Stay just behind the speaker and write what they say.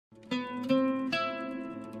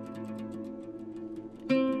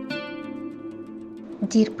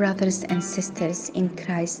Dear brothers and sisters in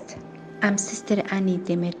Christ, I'm Sister Annie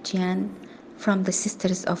Demerjian from the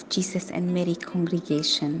Sisters of Jesus and Mary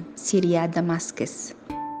Congregation, Syria, Damaskus.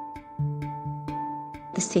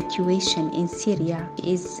 The situation in Syria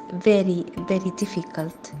is very, very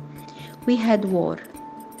difficult. We had war,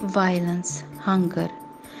 violence, hunger.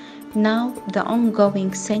 Now the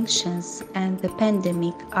ongoing sanctions and the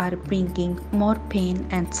pandemic are bringing more pain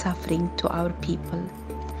and suffering to our people.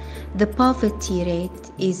 The poverty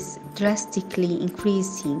rate is drastically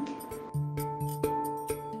increasing.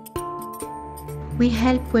 We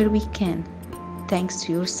help where we can. Thanks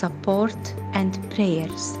to your support and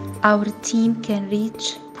prayers, our team can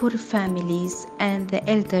reach poor families and the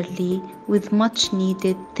elderly with much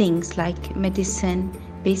needed things like medicine,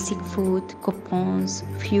 basic food, coupons,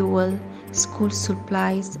 fuel, school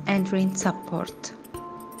supplies, and rent support.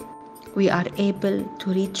 We are able to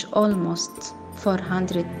reach almost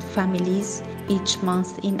 400 families each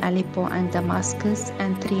month in Aleppo and Damascus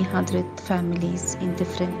and 300 families in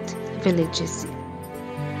different villages.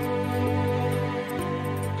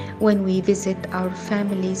 When we visit our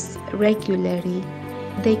families regularly,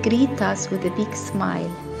 they greet us with a big smile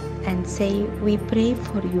and say, "We pray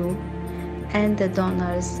for you and the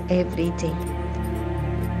donors every day."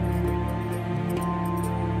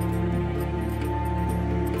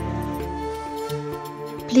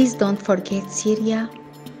 Please don't forget Syria.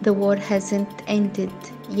 The war hasn't ended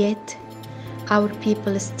yet. Our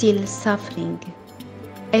people are still suffering.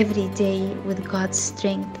 Every day, with God's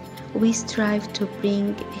strength, we strive to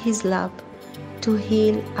bring His love to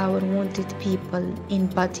heal our wounded people in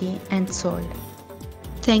body and soul.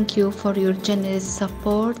 Thank you for your generous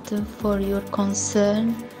support, for your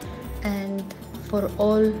concern, and for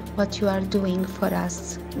all what you are doing for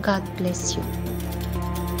us. God bless you.